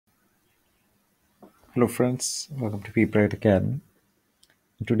Hello friends, welcome to P.Bright Academy.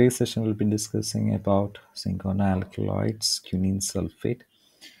 In today's session, we'll be discussing about cinchonalkaloids, quinine sulfate.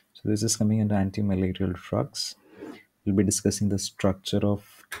 So this is coming under anti-malarial drugs. We'll be discussing the structure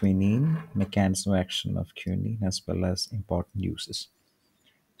of quinine, mechanism of action of quinine, as well as important uses.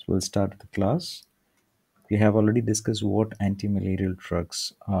 So we'll start with the class. We have already discussed what anti-malarial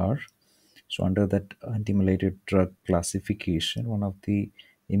drugs are. So under that anti-malarial drug classification, one of the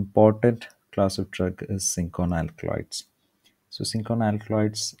important class of drug is cinchonalkaloids. So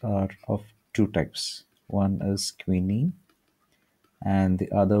cinchonalkaloids are of two types. One is quinine and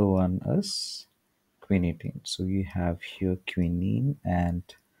the other one is quinidine. So you have here quinine and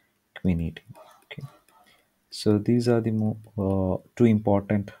quinidine. Okay. So these are the two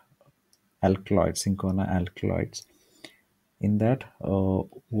important alkaloids, cinchonalkaloids. In that,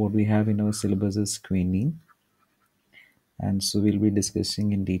 what we have in our syllabus is quinine, and so we'll be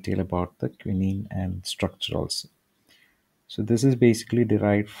discussing in detail about the quinine and structure also. So this is basically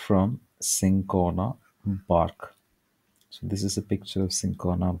derived from cinchona bark. So this is a picture of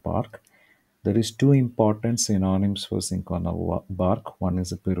cinchona bark. There is two important synonyms for cinchona bark. One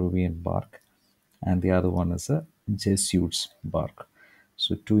is a Peruvian bark and the other one is a Jesuit's bark.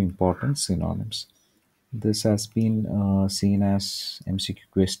 So two important synonyms. This has been seen as MCQ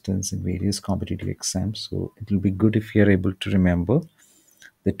questions in various competitive exams. So it will be good if you are able to remember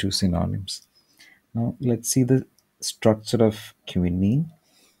the two synonyms. Now let's see the structure of quinine.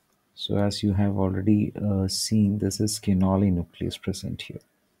 So as you have already seen, this is quinoline nucleus present here.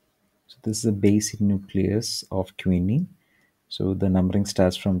 So this is the basic nucleus of quinine. So the numbering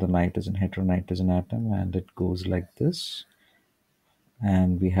starts from the nitrogen heteronitrogen atom and it goes like this.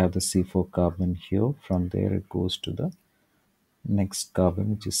 And we have the C4 carbon here. From there it goes to the next carbon,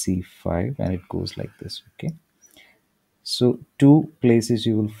 which is C5, and it goes like this. Okay. So two places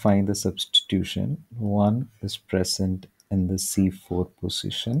you will find the substitution. One is present in the C4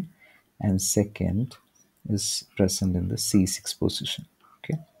 position and second is present in the C6 position.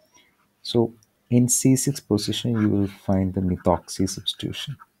 Okay. So in C6 position, you will find the methoxy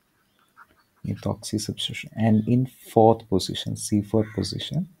substitution. Methoxy substitution. And in fourth position, C4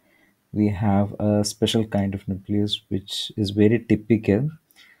 position, we have a special kind of nucleus which is very typical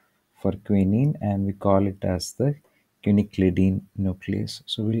for quinine and we call it as the quiniquidine nucleus.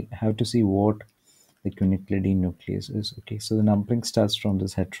 So we'll have to see what the quiniquidine nucleus is. Okay, so the numbering starts from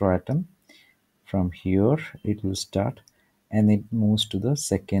this heteroatom. From here it will start and it moves to the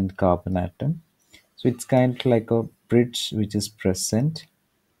second carbon atom. So it's kind of like a bridge which is present.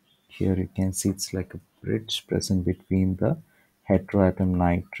 Here you can see it's like a bridge present between the heteroatom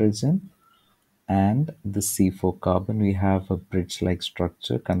nitrogen and the C4 carbon. We have a bridge like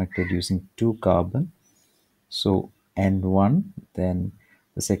structure connected using two carbon. So N1, then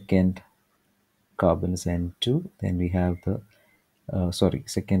the second carbon is N2, then we have the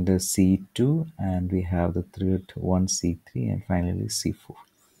second is C2, and we have the third one C3, and finally C4.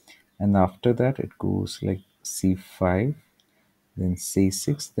 And after that it goes like C5, then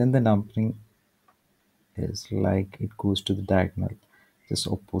C6, then the numbering is like it goes to the diagonal, just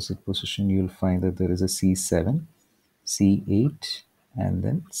opposite position. You'll find that there is a C7, C8, and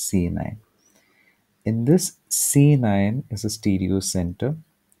then C9. In this C9 is a stereo center.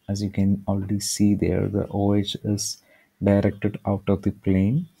 As you can already see there, the OH is directed out of the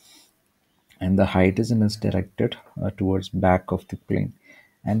plane and the hydrogen is directed towards back of the plane,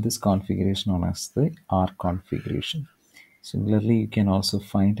 and this configuration known as the R configuration. Similarly, you can also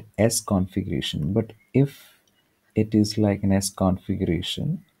find S configuration, but if it is like an S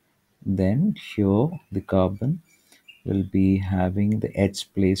configuration, then here the carbon will be having the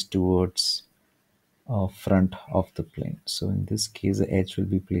edge placed towards front of the plane. So in this case, the edge will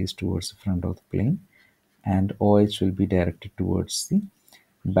be placed towards the front of the plane and OH will be directed towards the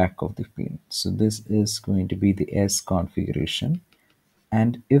back of the plane. So this is going to be the S configuration.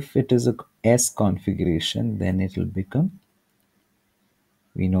 And if it is a S configuration, then it will become,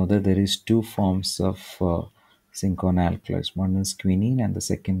 we know that there is two forms of cinchonalkaloids. One is quinine and the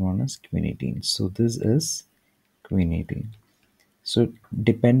second one is quinidine. So this is quinidine. So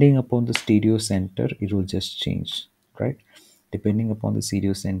depending upon the stereo center, it will just change, right? Depending upon the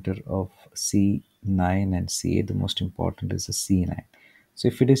stereo center of C9 and C8, the most important is the C9. So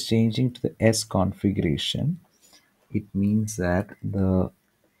if it is changing to the S configuration, it means that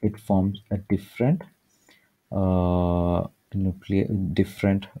it forms a different nuclear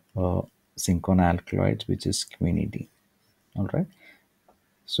different cinchonalkaloids, which is quinidine. All right.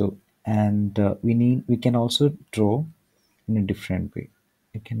 So and we can also draw in a different way.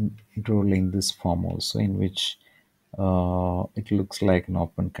 You can draw in this form also, in which it looks like an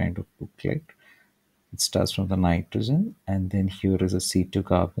open kind of booklet. It starts from the nitrogen, and then here is a C2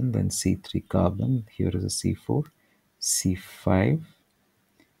 carbon, then C3 carbon, here is a C4, C5,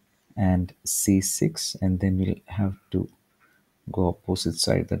 and C6, and then we'll have to go opposite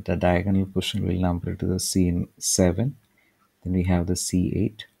side, that the diagonal position will number to the C7, then we have the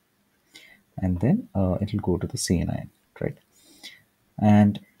C8, and then it will go to the C9, right?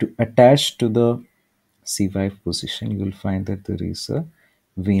 And to attach to the C5 position, you will find that there is a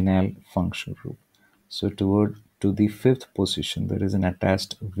vinyl function group. So toward to the fifth position, there is an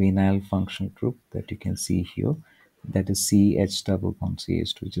attached vinyl function group that you can see here. That is CH double bond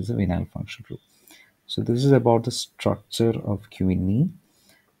CH2, which is a vinyl function group. So this is about the structure of quinine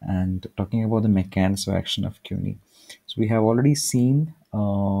and talking about the mechanism of action of quinine. So we have already seen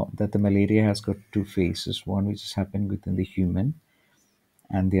that the malaria has got two phases, one which is happening within the human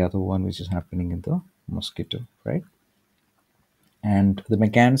and the other one which is happening in the mosquito, right? And the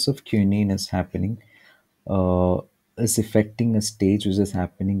mechanism of quinine is happening, uh, is affecting a stage which is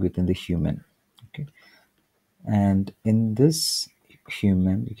happening within the human. Okay, and in this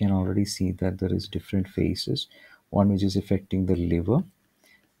human, you can already see that there is different phases. One which is affecting the liver,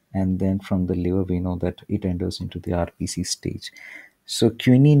 and then from the liver we know that it enters into the RBC stage. So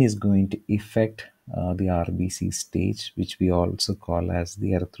quinine is going to affect the RBC stage, which we also call as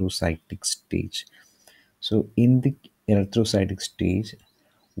the erythrocytic stage. So in the erythrocytic stage,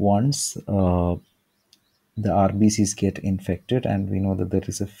 once the RBCs get infected, and we know that there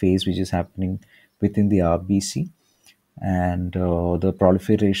is a phase which is happening within the RBC, and the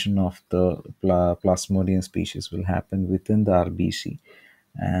proliferation of the plasmodium species will happen within the RBC,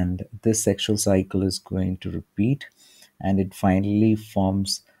 and this sexual cycle is going to repeat, and it finally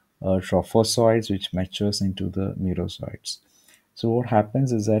forms trophozoites, which matures into the merozoites. So what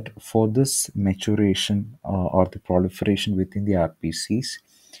happens is that for this maturation or the proliferation within the RBCs,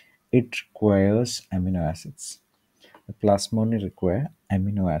 it requires amino acids. The plasmodium require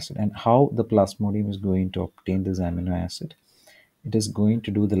amino acid, and how the plasmodium is going to obtain this amino acid? It is going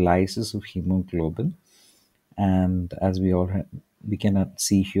to do the lysis of hemoglobin, and as we cannot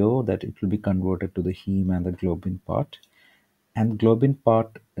see here that it will be converted to the heme and the globin part, and globin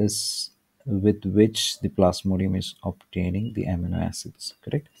part is with which the plasmodium is obtaining the amino acids,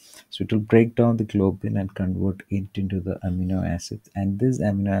 correct? So it will break down the globin and convert it into the amino acids, and this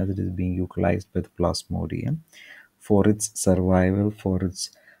amino acid is being utilized by the plasmodium for its survival, for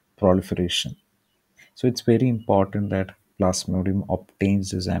its proliferation. So it's very important that plasmodium obtains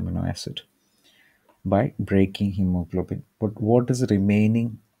this amino acid by breaking hemoglobin. But what is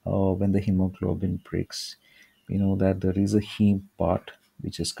remaining when the hemoglobin breaks? We know that there is a heme part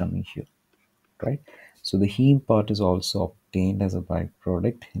which is coming here, right? So the heme part is also obtained as a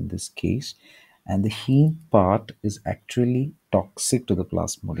byproduct in this case, and the heme part is actually toxic to the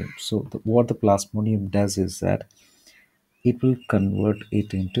plasmodium. So what the plasmodium does is that it will convert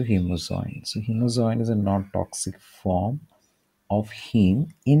it into hemozoin. So hemozoin is a non-toxic form of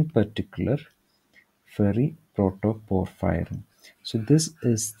heme, in particular ferriprotoporphyrin. So this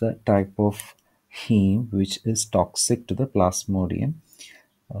is the type of heme which is toxic to the plasmodium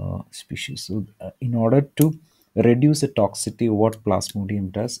species. So in order to reduce the toxicity, what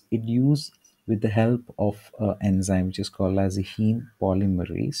plasmodium does, it use with the help of enzyme which is called as a heme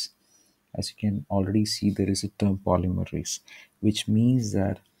polymerase. As you can already see, there is a term polymerase, which means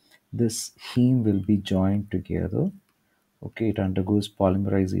that this heme will be joined together. Okay, it undergoes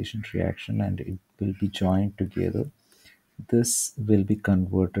polymerization reaction and it will be joined together. This will be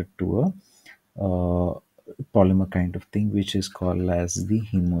converted to a polymer kind of thing, which is called as the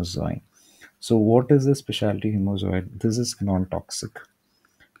hemozoin. So what is the specialty hemozoin? This is non-toxic.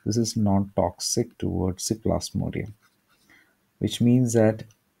 This is non-toxic towards the plasmodium, which means that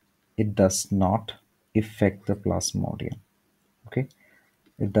it does not affect the plasmodium. Okay,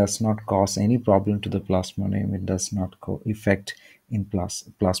 it does not cause any problem to the plasmodium. It does not affect in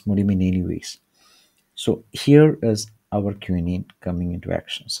plasmodium in any ways. So here is our quinine coming into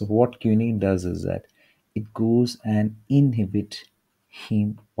action. So what quinine does is that it goes and inhibit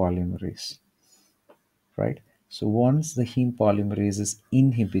heme polymerase, right? So once the heme polymerase is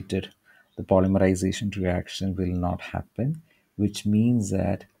inhibited, the polymerization reaction will not happen, which means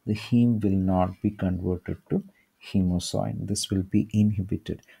that the heme will not be converted to hemozoin. This will be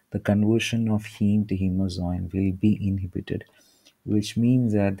inhibited. The conversion of heme to hemozoin will be inhibited, which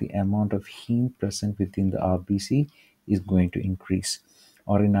means that the amount of heme present within the RBC is going to increase.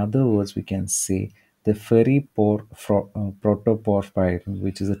 Or in other words, we can say the protoporphyrin,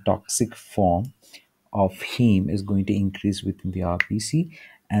 which is a toxic form of heme, is going to increase within the RBC,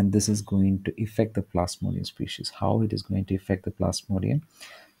 and this is going to affect the plasmodium species. How it is going to affect the plasmodium?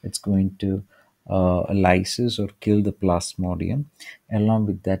 It's going to lysis or kill the plasmodium. Along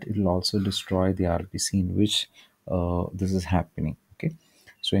with that, it will also destroy the RBC in which this is happening. Okay,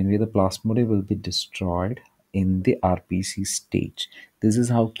 so anyway, the plasmodium will be destroyed in the RBC stage. This is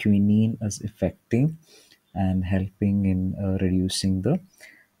how quinine is affecting and helping in reducing the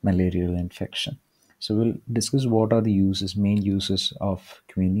malarial infection. So we'll discuss what are the uses, main uses of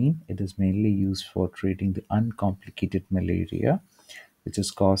quinine. It is mainly used for treating the uncomplicated malaria, which is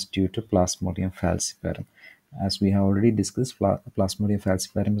caused due to Plasmodium falciparum. As we have already discussed, Plasmodium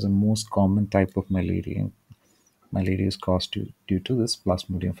falciparum is the most common type of malaria. Malaria is caused due to this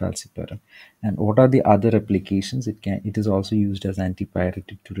Plasmodium falciparum. And what are the other applications? It is also used as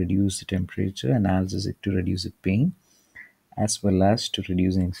antipyretic to reduce the temperature, analgesic to reduce the pain, as well as to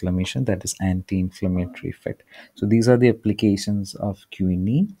reduce inflammation, that is anti-inflammatory effect. So these are the applications of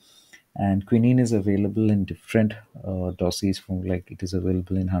quinine. And quinine is available in different dosage form, like it is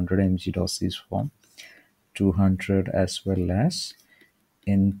available in 100 mg dosage form, 200, as well as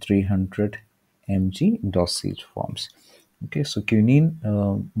in 300 mg dosage forms. Okay, so quinine,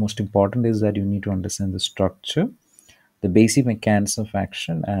 most important is that you need to understand the structure, the basic mechanism of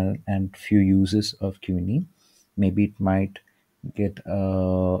action, and few uses of quinine. Maybe it might get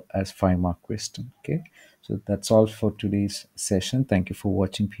as 5 mark question. Okay, so that's all for today's session. Thank you for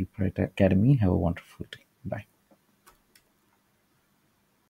watching P.Bright Academy. Have a wonderful day. Bye.